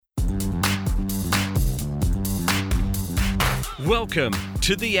Welcome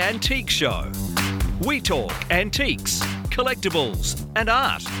to The Antique Show. We talk antiques, collectibles and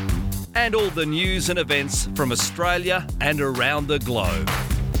art, and all the news and events from Australia and around the globe.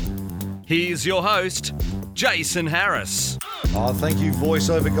 Here's your host, Jason Harris. Oh, thank you,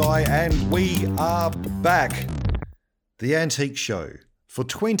 voiceover guy, and we are back. The Antique Show for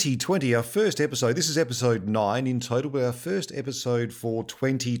 2020, our first episode. This is episode 9 in total, but our first episode for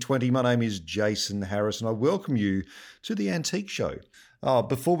 2020. My name is Jason Harris, and I welcome you to The Antique Show.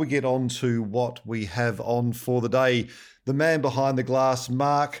 Before we get on to what we have on for the day, the man behind the glass,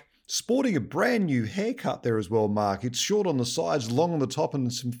 Mark, sporting a brand new haircut there as well, Mark. It's short on the sides, long on the top, and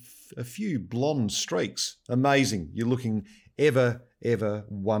a few blonde streaks. Amazing. You're looking ever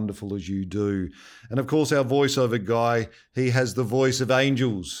wonderful as you do. And of course, our voiceover guy, he has the voice of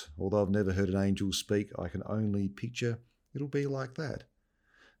angels. Although I've never heard an angel speak, I can only picture it'll be like that.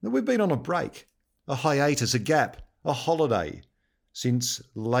 Now, we've been on a break, a hiatus, a gap, a holiday since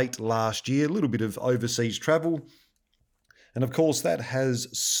late last year, a little bit of overseas travel. And of course, that has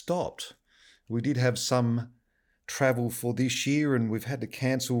stopped. We did have some travel for this year, and we've had to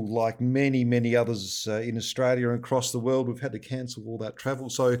cancel, like many others in Australia and across the world. We've had to cancel all that travel,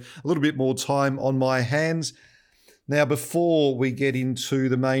 so a little bit more time on my hands. Now, before we get into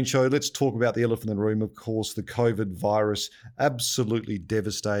the main show, let's talk about the elephant in the room. Of course, the COVID virus, absolutely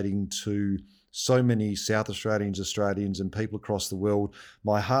devastating to so many South Australians and people across the world.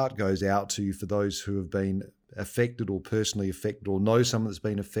 My heart goes out to you for those who have been affected or personally affected or know someone that's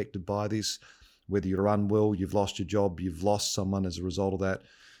been affected by this. Whether you're unwell, you've lost your job, you've lost someone as a result of that.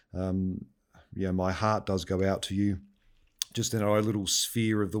 My heart does go out to you. Just in our own little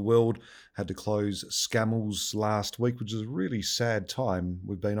sphere of the world, had to close Scammell's last week, which is a really sad time.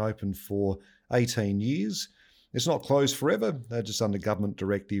 We've been open for 18 years. It's not closed forever. They're just under government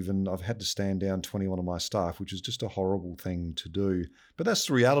directive, and I've had to stand down 21 of my staff, which is just a horrible thing to do. But that's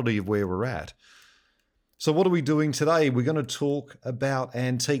the reality of where we're at. So what are we doing today? We're going to talk about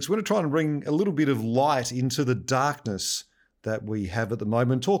antiques. We're going to try and bring a little bit of light into the darkness that we have at the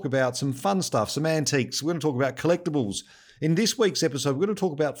moment. Talk about some fun stuff, some antiques. We're going to talk about collectibles. In this week's episode, we're going to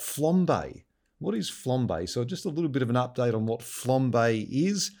talk about Flambe. What is Flambe? So just a little bit of an update on what Flambe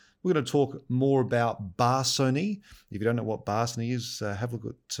is. We're going to talk more about Barsony. If you don't know what Barsony is, have a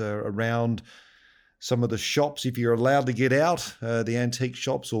look at around some of the shops, if you're allowed to get out, the antique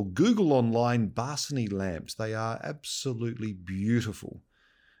shops, or Google online Barsony lamps. They are absolutely beautiful.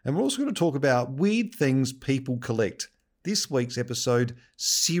 And we're also going to talk about weird things people collect. This week's episode,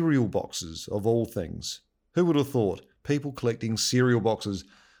 cereal boxes of all things. Who would have thought? People collecting cereal boxes.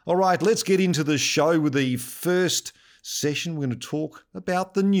 All right, let's get into the show with the first session. We're going to talk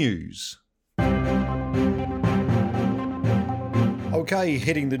about the news. Okay,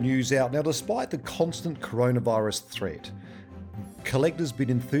 heading the news out. Now, despite the constant coronavirus threat, collectors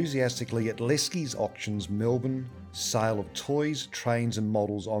bid enthusiastically at Leskey's Auctions Melbourne sale of toys, trains and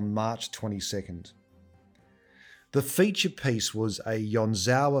models on March 22nd. The feature piece was a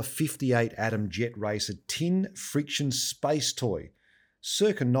Yonzawa 58 Atom Jet Racer tin friction space toy,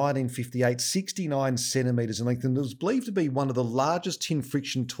 circa 1958, 69 centimetres in length, and it was believed to be one of the largest tin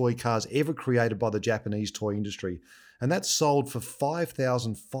friction toy cars ever created by the Japanese toy industry. And that's sold for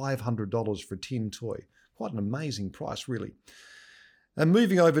 $5,500 for a tin toy. Quite an amazing price, really. And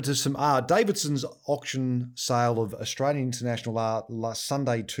moving over to some art, Davidson's auction sale of Australian International Art last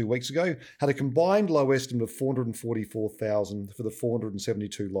Sunday 2 weeks ago had a combined low estimate of $444,000 for the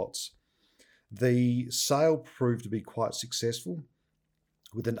 472 lots. The sale proved to be quite successful,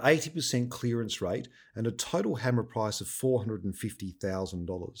 with an 80% clearance rate and a total hammer price of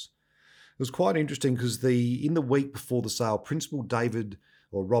 $450,000. It was quite interesting because in the week before the sale, Principal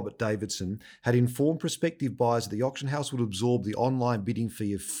Robert Davidson had informed prospective buyers that the auction house would absorb the online bidding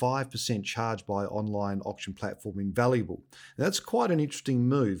fee of 5% charged by online auction platform Invaluable. Now, that's quite an interesting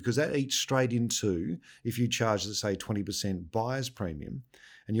move because that eats straight into, if you charge, let's say, 20% buyer's premium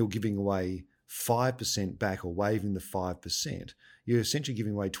and you're giving away 5% back or waiving the 5%, you're essentially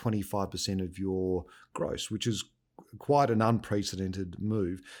giving away 25% of your gross, which is quite an unprecedented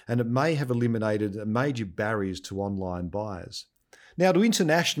move, and it may have eliminated major barriers to online buyers. Now to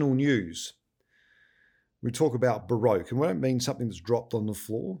international news. We talk about Baroque, and we don't mean something that's dropped on the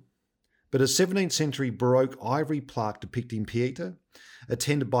floor, but a 17th century Baroque ivory plaque depicting Pieta,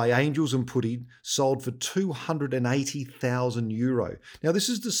 attended by angels and putti, sold for €280,000. Now this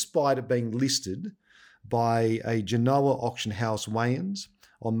is despite it being listed by a Genoa auction house, Wayans,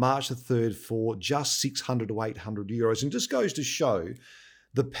 on March the 3rd for just €600 to €800, and just goes to show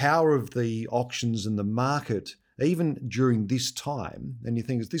the power of the auctions and the market, even during this time. And you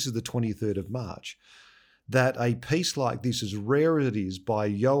think this is the 23rd of March. that a piece like this, as rare as it is, by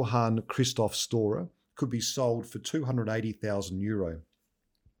Johann Christoph Storer, could be sold for €280,000.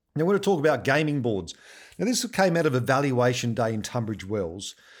 Now, we're going to talk about gaming boards. Now, this came out of a valuation day in Tunbridge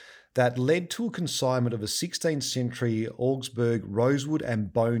Wells that led to a consignment of a 16th century Augsburg rosewood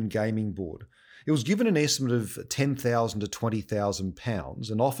and bone gaming board. It was given an estimate of £10,000 to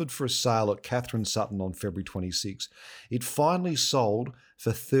 £20,000 and offered for a sale at Catherine Sutton on February 26. It finally sold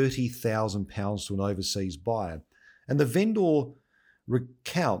for £30,000 to an overseas buyer. And the vendor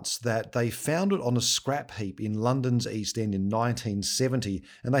recounts that they found it on a scrap heap in London's East End in 1970,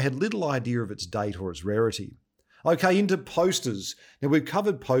 and they had little idea of its date or its rarity. Okay, into posters. Now, we've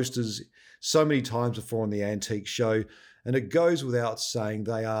covered posters so many times before on the Antique Show, and it goes without saying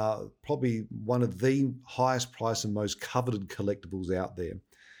they are probably one of the highest priced and most coveted collectibles out there.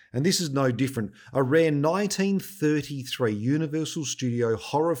 And this is no different. A rare 1933 Universal Studio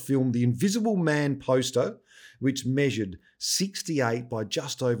horror film, The Invisible Man poster, which measured 68 by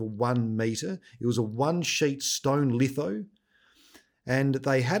just over 1 metre. It was a one-sheet stone litho, and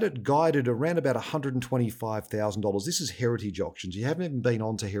they had it guided around about $125,000. This is Heritage Auctions. You haven't even been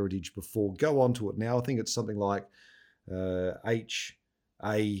onto Heritage before, go onto it now. I think it's something like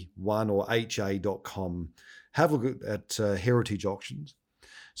HA1 or HA.com. Have a look at Heritage Auctions.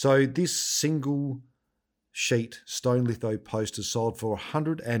 So this single sheet stone litho poster sold for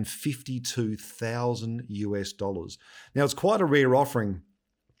 $152,000. Now, it's quite a rare offering,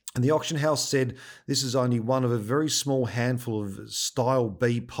 and the auction house said this is only one of a very small handful of Style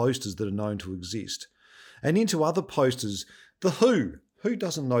B posters that are known to exist. And into other posters, The Who. Who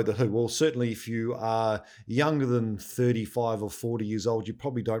doesn't know The Who? Well, certainly if you are younger than 35 or 40 years old, you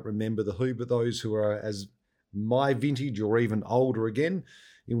probably don't remember The Who, but those who are as my vintage or even older again,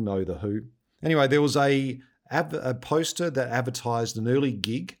 you'll know The Who. Anyway, there was a poster that advertised an early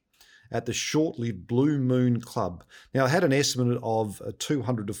gig at the short-lived Blue Moon Club. Now, it had an estimate of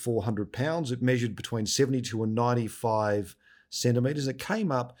 £200 to £400. It measured between 72 and 95 centimetres. It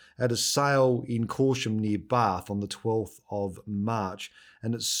came up at a sale in Corsham near Bath on the 12th of March,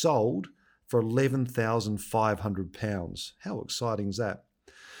 and it sold for £11,500. How exciting is that?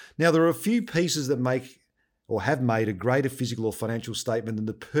 Now, there are a few pieces that make or have made a greater physical or financial statement than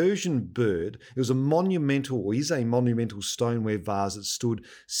the Persian bird. It was a monumental, or is a monumental stoneware vase that stood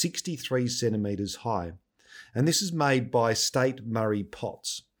 63 centimetres high. And this is made by State Murray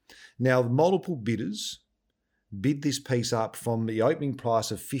Potts. Now, multiple bidders bid this piece up from the opening price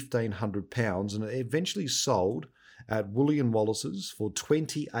of £1,500, and it eventually sold at Woolley & Wallace's for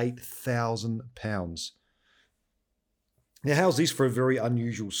 £28,000. Now, how's this for a very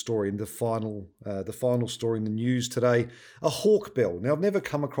unusual story? And the final story in the news today, a hawk bell. Now, I've never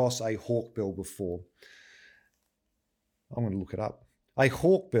come across a hawk bell before. I'm going to look it up. A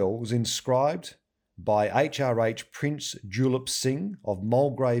hawk bell was inscribed by HRH Prince Julep Singh of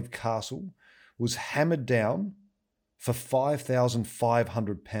Mulgrave Castle, was hammered down for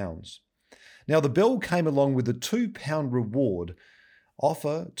 £5,500. Now, the bell came along with a £2 reward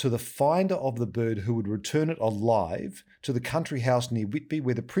offer to the finder of the bird who would return it alive to the country house near Whitby,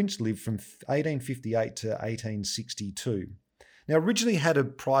 where the prince lived from 1858 to 1862. Now, originally had a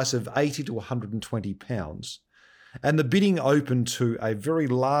price of £80 to £120, and the bidding opened to a very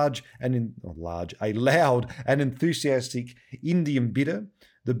loud and enthusiastic Indian bidder.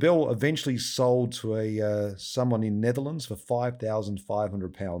 The bell eventually sold to someone in Netherlands for £5,500. We're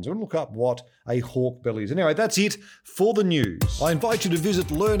going to look up what a hawk bell is. Anyway, that's it for the news. I invite you to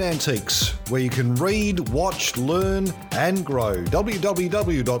visit Learn Antiques, where you can read, watch, learn and grow.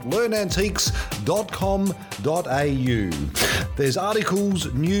 www.learnantiques.com.au. There's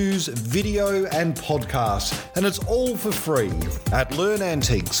articles, news, video and podcasts, and it's all for free at Learn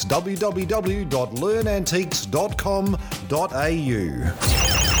Antiques. www.learnantiques.com.au.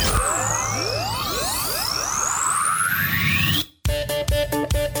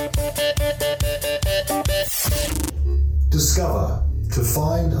 Discover to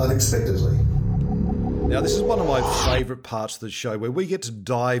find unexpectedly. Now, this is one of my favourite parts of the show, where we get to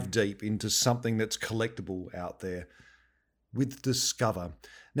dive deep into something that's collectible out there with Discover.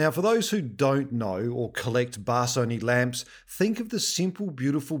 Now, for those who don't know or collect Barsony lamps, think of the simple,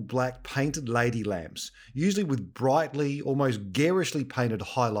 beautiful black painted lady lamps, usually with brightly, almost garishly painted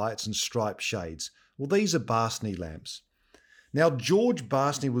highlights and striped shades. Well, these are Barsony lamps. Now, George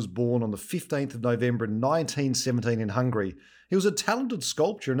Barsony was born on the 15th of November in 1917 in Hungary. He was a talented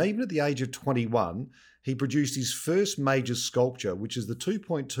sculptor, and even at the age of 21, he produced his first major sculpture, which is the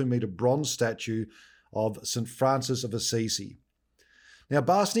 2.2 metre bronze statue of St. Francis of Assisi. Now,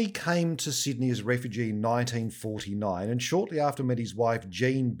 Barsony came to Sydney as a refugee in 1949, and shortly after met his wife,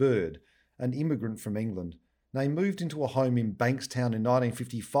 Jean Bird, an immigrant from England. They moved into a home in Bankstown in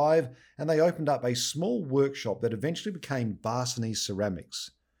 1955, and they opened up a small workshop that eventually became Barsony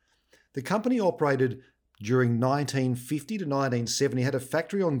Ceramics. The company operated during 1950 to 1970, had a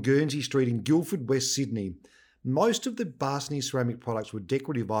factory on Guernsey Street in Guildford, West Sydney. Most of the Barsony ceramic products were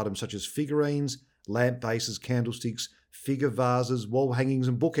decorative items such as figurines, lamp bases, candlesticks, figure vases, wall hangings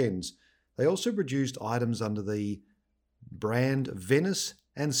and bookends. They also produced items under the brand Venice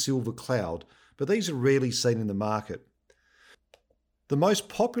and Silver Cloud, but these are rarely seen in the market. The most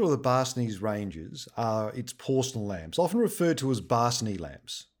popular of the Barsony's ranges are its porcelain lamps, often referred to as Barsony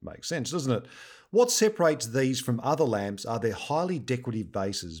lamps. Makes sense, doesn't it? What separates these from other lamps are their highly decorative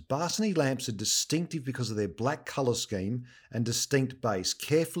bases. Barsony lamps are distinctive because of their black colour scheme and distinct base,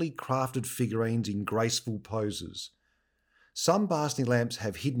 carefully crafted figurines in graceful poses. Some Barsony lamps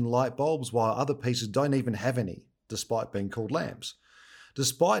have hidden light bulbs, while other pieces don't even have any, despite being called lamps.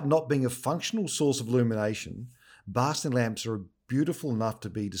 Despite not being a functional source of illumination, Barsony lamps are beautiful enough to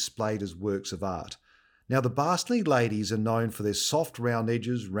be displayed as works of art. Now, the Barsony ladies are known for their soft round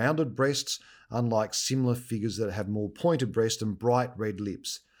edges, rounded breasts, unlike similar figures that have more pointed breasts and bright red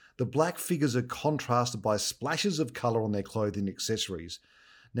lips. The black figures are contrasted by splashes of colour on their clothing and accessories.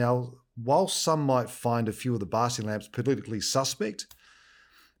 Now, while some might find a few of the Barsony lamps politically suspect,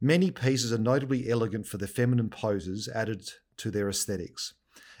 many pieces are notably elegant for the feminine poses added to their aesthetics.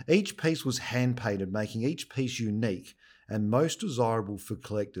 Each piece was hand-painted, making each piece unique and most desirable for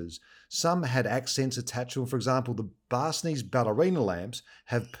collectors. Some had accents attached to them. For example, the Barsony's ballerina lamps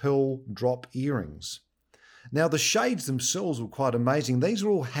have pearl drop earrings. Now, the shades themselves were quite amazing. These are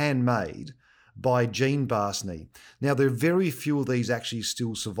all handmade by Jean Barsony. Now, there are very few of these actually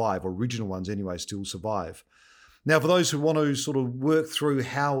still survive, original ones anyway, still survive. Now, for those who want to sort of work through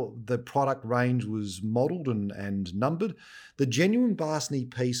how the product range was modelled and numbered, the genuine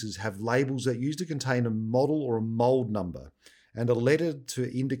Barsony pieces have labels that used to contain a model or a mould number and a letter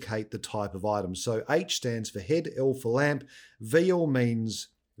to indicate the type of item. So H stands for head, L for lamp, VL means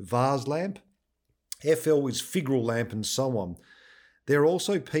vase lamp, FL is figural lamp, and so on. There are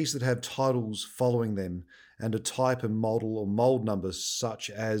also pieces that have titles following them and a type and model or mould number, such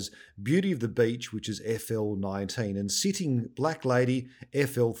as Beauty of the Beach, which is FL19, and Sitting Black Lady,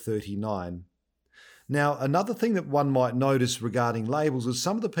 FL39. Now, another thing that one might notice regarding labels is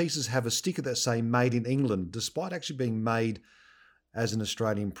some of the pieces have a sticker that say Made in England, despite actually being made as an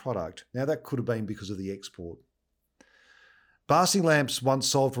Australian product. Now, that could have been because of the export. Barsony lamps once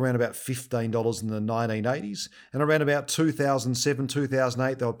sold for around about $15 in the 1980s, and around about 2007,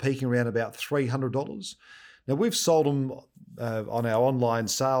 2008, they were peaking around about $300. Now, we've sold them on our online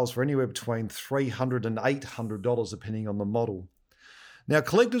sales for anywhere between $300 and $800, depending on the model. Now,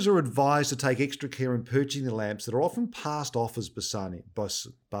 collectors are advised to take extra care in purchasing the lamps that are often passed off as Barsony,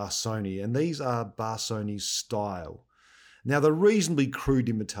 and these are Barsony's style. Now, they're reasonably crude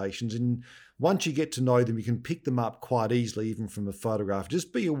imitations, and once you get to know them, you can pick them up quite easily, even from a photograph.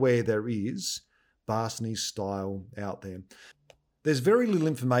 Just be aware there is Barsony's style out there. There's very little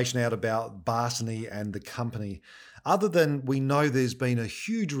information out about Barsony and the company, other than we know there's been a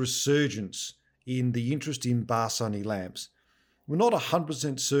huge resurgence in the interest in Barsony lamps. We're not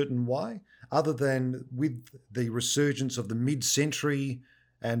 100% certain why, other than with the resurgence of the mid-century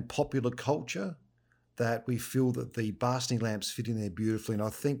and popular culture, that we feel that the Barsony lamps fit in there beautifully. And I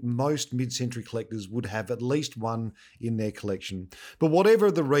think most mid-century collectors would have at least one in their collection. But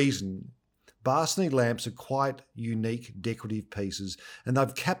whatever the reason, Barsony lamps are quite unique decorative pieces, and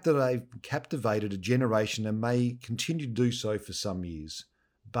they've captivated a generation and may continue to do so for some years.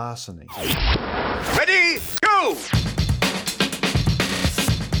 Barsony. Ready, go!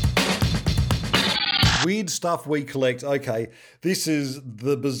 Weird stuff we collect. Okay, this is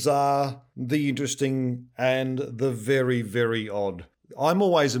the bizarre, the interesting, and the very, very odd. I'm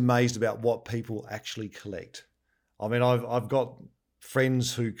always amazed about what people actually collect. I mean, I've got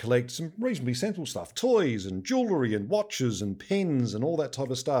friends who collect some reasonably sensible stuff, toys and jewellery and watches and pens and all that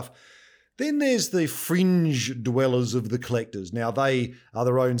type of stuff. Then there's the fringe dwellers of the collectors. Now, they are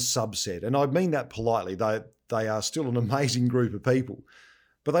their own subset, and I mean that politely. They are still an amazing group of people.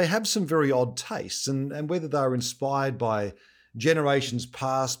 But they have some very odd tastes, and whether they're inspired by generations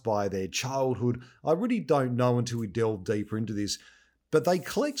past, by their childhood, I really don't know until we delve deeper into this. But they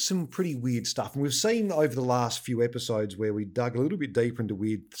collect some pretty weird stuff, and we've seen over the last few episodes where we dug a little bit deeper into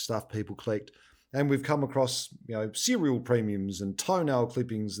weird stuff people collect, and we've come across, cereal premiums and toenail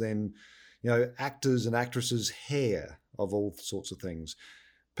clippings, then, actors and actresses' hair of all sorts of things.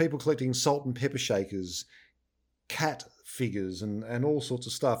 People collecting salt and pepper shakers, cat figures and all sorts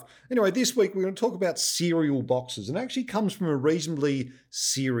of stuff. Anyway, this week we're going to talk about cereal boxes, and it actually comes from a reasonably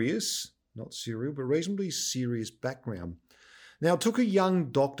serious not serial, but reasonably serious background. Now, it took a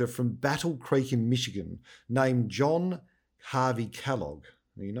young doctor from Battle Creek in Michigan named John Harvey Kellogg,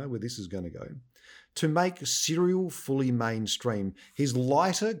 you know where this is going to go, to make cereal fully mainstream. His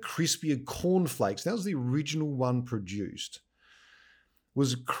lighter, crispier cornflakes, that was the original one produced,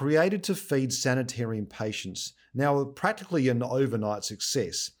 was created to feed sanitarium patients. Now, practically an overnight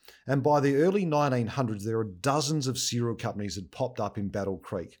success. And by the early 1900s, there were dozens of cereal companies that popped up in Battle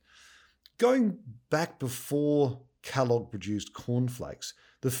Creek. Going back before Kellogg produced cornflakes,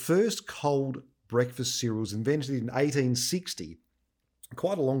 the first cold breakfast cereal was invented in 1860,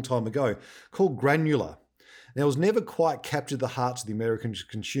 quite a long time ago, called granular. Now, it was never quite captured the hearts of the American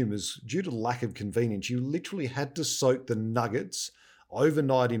consumers due to lack of convenience. You literally had to soak the nuggets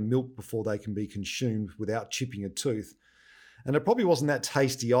overnight in milk before they can be consumed without chipping a tooth. And it probably wasn't that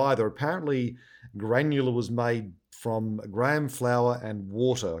tasty either. Apparently, granular was made from graham flour and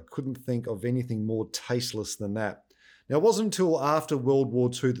water. I couldn't think of anything more tasteless than that. Now, it wasn't until after World War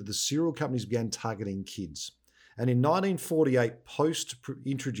II that the cereal companies began targeting kids. And in 1948, Post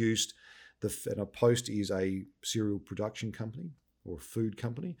introduced, and Post is a cereal production company, or a food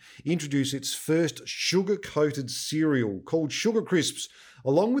company, introduced its first sugar-coated cereal called Sugar Crisps,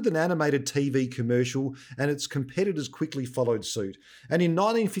 along with an animated TV commercial, and its competitors quickly followed suit. And in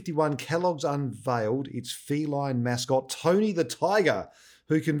 1951, Kellogg's unveiled its feline mascot, Tony the Tiger,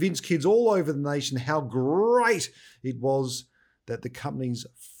 who convinced kids all over the nation how great it was that the company's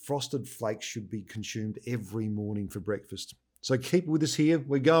frosted flakes should be consumed every morning for breakfast. So keep with us here.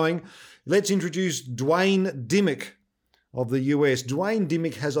 We're going. Let's introduce Dwayne Dimmock of the US. Dwayne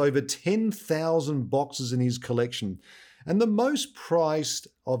Dimmock has over 10,000 boxes in his collection, and the most prized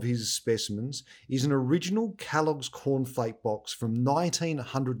of his specimens is an original Kellogg's cornflake box from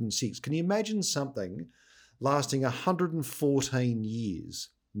 1906. Can you imagine something lasting 114 years,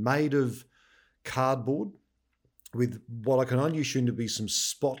 made of cardboard with what I can only assume to be some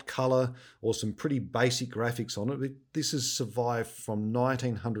spot colour or some pretty basic graphics on it? This has survived from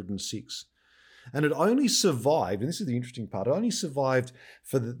 1906. And it only survived, and this is the interesting part, it only survived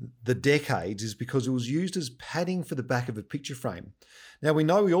for the decades is because it was used as padding for the back of a picture frame. Now, we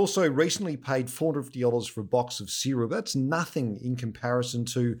know we also recently paid $450 for a box of cereal. That's nothing in comparison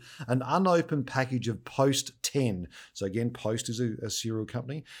to an unopened package of Post 10. So again, Post is a cereal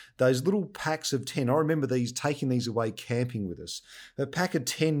company. Those little packs of 10, I remember taking these away camping with us. A pack of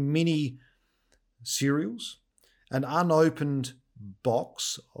 10 mini cereals, an unopened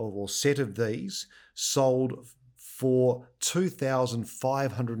box or set of these sold for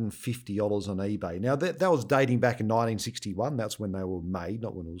 $2,550 on eBay. Now, that was dating back in 1961. That's when they were made,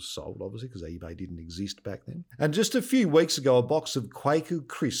 not when it was sold, obviously, because eBay didn't exist back then. And just a few weeks ago, a box of Quaker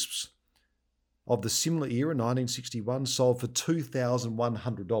Crisps of the similar era, 1961, sold for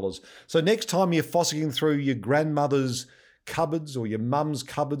 $2,100. So next time you're fossicking through your grandmother's cupboards or your mum's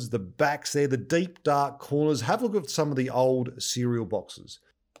cupboards, the backs there, the deep dark corners, have a look at some of the old cereal boxes.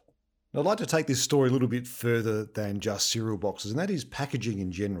 Now, I'd like to take this story a little bit further than just cereal boxes, and that is packaging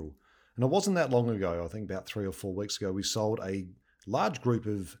in general. And it wasn't that long ago, I think about 3 or 4 weeks ago, we sold a large group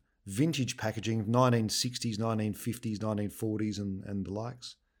of vintage packaging of 1960s, 1950s, 1940s and the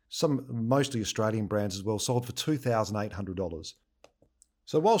likes. Some mostly Australian brands as well, sold for $2,800.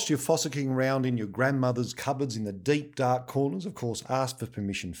 So whilst you're fossicking around in your grandmother's cupboards in the deep dark corners, of course, ask for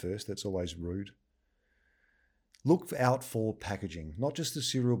permission first, that's always rude. Look out for packaging, not just the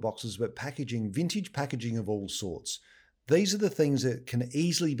cereal boxes, but packaging, vintage packaging of all sorts. These are the things that can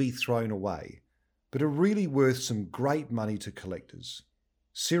easily be thrown away, but are really worth some great money to collectors.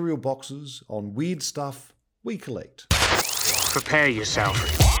 Cereal boxes on weird stuff we collect. Prepare yourself.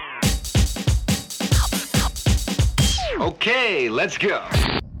 Okay, let's go.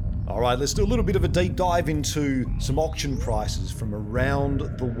 All right, let's do a little bit of a deep dive into some auction prices from around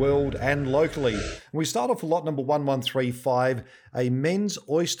the world and locally. And we start off with lot number 1135, a men's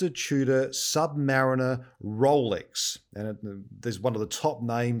Oyster Tudor Submariner Rolex. And there's one of the top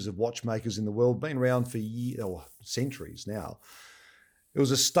names of watchmakers in the world, been around for centuries now. It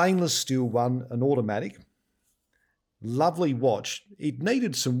was a stainless steel one, an automatic. Lovely watch. It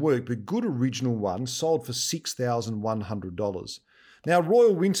needed some work, but good original one, sold for $6,100. Now,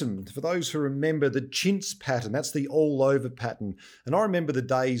 Royal Winton, for those who remember the chintz pattern, that's the all-over pattern. And I remember the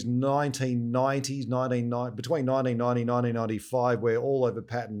days 1990s, between 1990 and 1995, where all-over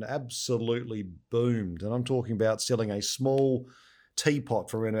pattern absolutely boomed. And I'm talking about selling a small teapot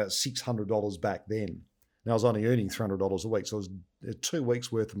for around about $600 back then. Now, I was only earning $300 a week, so it was 2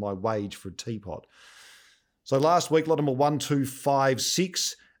 weeks' worth of my wage for a teapot. So last week, lot number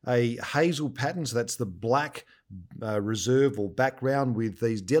 1256, a hazel pattern, so that's the black reserve or background with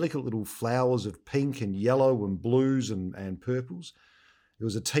these delicate little flowers of pink and yellow and blues and purples. It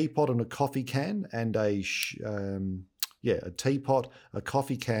was a teapot and a coffee can and a teapot, a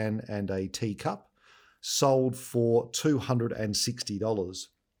coffee can and a teacup, sold for $260.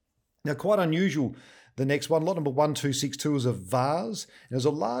 Now, quite unusual, the next one, lot number 1262, is a vase. And it's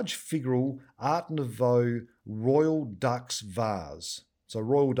a large figural Art Nouveau Royal Ducks vase. So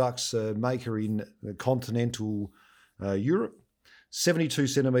Royal Ducks maker in continental Europe, 72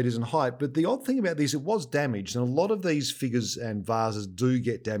 centimetres in height. But the odd thing about this, it was damaged. And a lot of these figures and vases do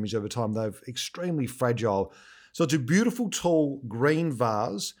get damaged over time. They're extremely fragile. So it's a beautiful, tall green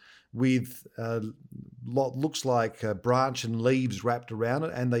vase with what looks like a branch and leaves wrapped around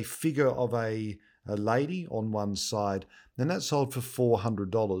it, and the figure of a lady on one side. And that sold for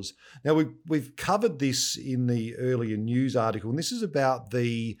 $400. Now, we've covered this in the earlier news article, and this is about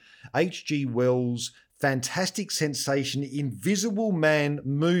the H.G. Wells fantastic sensation Invisible Man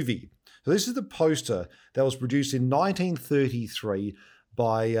movie. So this is the poster that was produced in 1933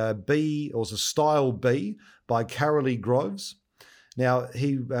 by B, or was a Style B, by Carolee Groves. Now,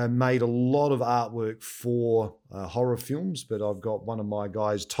 he made a lot of artwork for horror films, but I've got one of my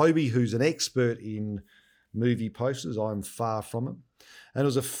guys, Toby, who's an expert in movie posters. I'm far from it. And it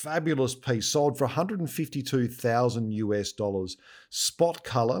was a fabulous piece, sold for $152,000 US. Spot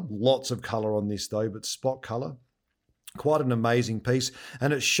color, lots of color on this though, but spot color. Quite an amazing piece.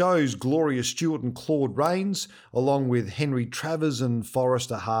 And it shows Gloria Stewart and Claude Rains, along with Henry Travers and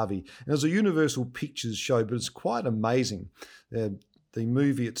Forrester Harvey. And it's a Universal Pictures show, but it's quite amazing. The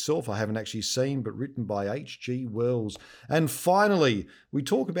movie itself I haven't actually seen, but written by H.G. Wells. And finally, we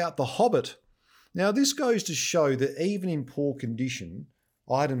talk about The Hobbit. Now, this goes to show that even in poor condition,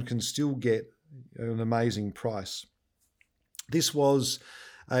 items can still get an amazing price. This was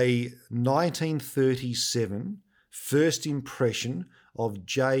a 1937 first impression of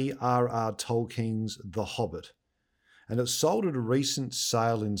J.R.R. Tolkien's The Hobbit. And it sold at a recent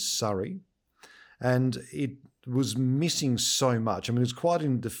sale in Surrey. And it was missing so much. I mean, it was quite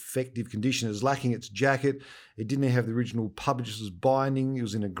in defective condition. It was lacking its jacket. It didn't have the original publisher's binding. It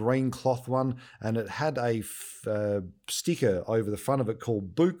was in a green cloth one, and it had a sticker over the front of it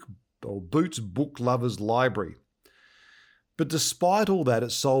called Boots Book Lovers Library. But despite all that,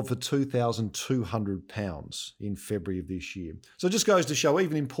 it sold for £2,200 in February of this year. So it just goes to show,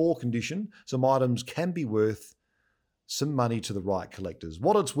 even in poor condition, some items can be worth some money to the right collectors.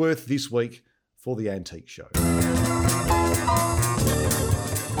 What it's worth this week for the Antique Show.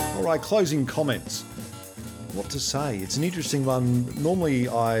 All right, closing comments. What to say? It's an interesting one. Normally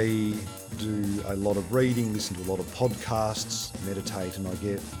I do a lot of reading, listen to a lot of podcasts, meditate, and I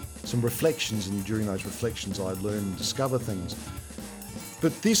get some reflections, and during those reflections I learn and discover things.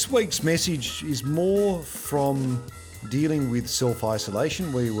 But this week's message is more from dealing with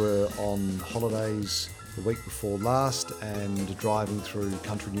self-isolation. We were on holidays the week before last and driving through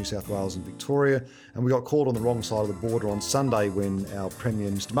country New South Wales and Victoria, and we got caught on the wrong side of the border on Sunday when our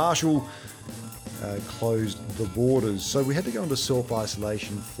Premier, Mr Marshall, closed the borders. So we had to go into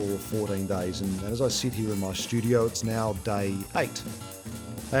self-isolation for 14 days, and as I sit here in my studio, it's now day 8.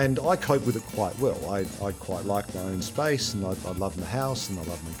 And I cope with it quite well. I quite like my own space, and I love my house, and I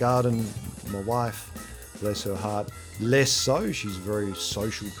love my garden. My wife, bless her heart, less so. She's a very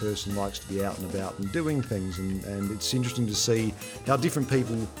social person, likes to be out and about and doing things, and it's interesting to see how different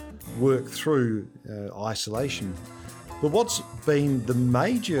people work through isolation. But what's been the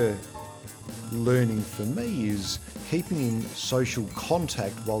major learning for me is keeping in social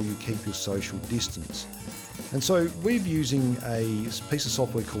contact while you keep your social distance. And so we're using a piece of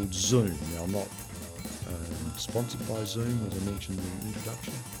software called Zoom. Now, I'm not sponsored by Zoom, as I mentioned in the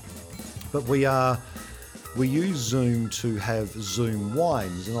introduction, but we use Zoom to have Zoom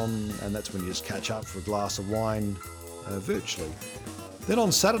wines, and that's when you just catch up for a glass of wine virtually. Then on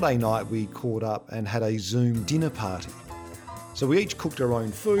Saturday night, we caught up and had a Zoom dinner party. So we each cooked our own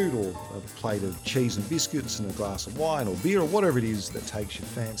food, or a plate of cheese and biscuits and a glass of wine or beer or whatever it is that takes your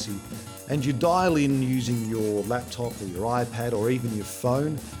fancy. And you dial in using your laptop or your iPad or even your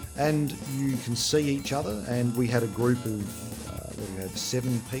phone, and you can see each other. And we had a group of,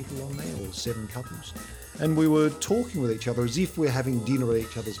 7 people on there, or 7 couples. And we were talking with each other as if we're having dinner at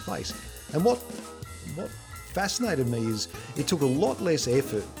each other's place. And what fascinated me is it took a lot less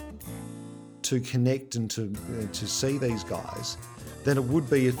effort to connect and to see these guys than it would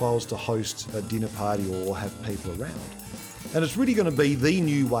be if I was to host a dinner party or have people around. And it's really going to be the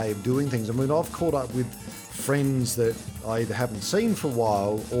new way of doing things. I mean, I've caught up with friends that I either haven't seen for a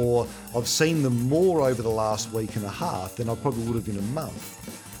while, or I've seen them more over the last week and a half than I probably would have in a month.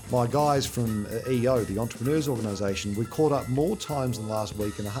 my guys from EO, the Entrepreneurs Organisation, we caught up more times in the last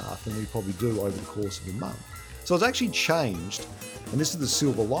week and a half than we probably do over the course of a month. So it's actually changed, and this is the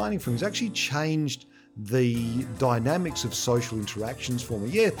silver lining for me, it's actually changed the dynamics of social interactions for me.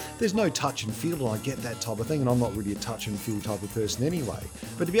 Yeah, there's no touch and feel, and I get that type of thing, and I'm not really a touch and feel type of person anyway.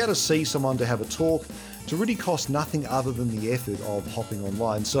 But to be able to see someone, to have a talk, to really cost nothing other than the effort of hopping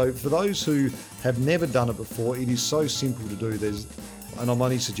online. So for those who have never done it before, it is so simple to do. And I'm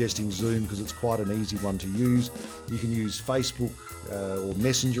only suggesting Zoom because it's quite an easy one to use. You can use Facebook or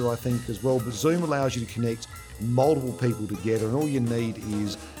Messenger, I think, as well. But Zoom allows you to connect multiple people together, and all you need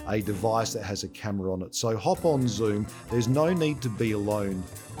is a device that has a camera on it. So hop on Zoom. There's no need to be alone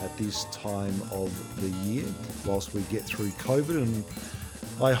at this time of the year whilst we get through COVID. And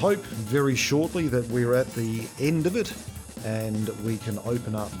I hope very shortly that we're at the end of it and we can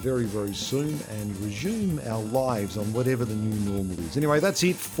open up very, very soon and resume our lives on whatever the new normal is. Anyway, that's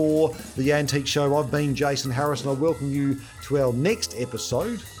it for the Antique Show. I've been Jason Harris, and I welcome you to our next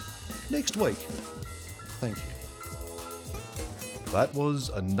episode next week. Thank you. That was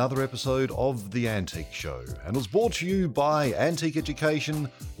another episode of The Antique Show, and was brought to you by Antique Education,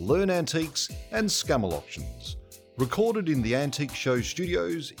 Learn Antiques, and Scammell Auctions. Recorded in the Antique Show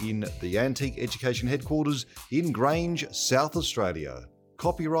studios in the Antique Education headquarters in Grange, South Australia.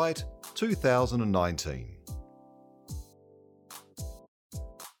 Copyright 2019.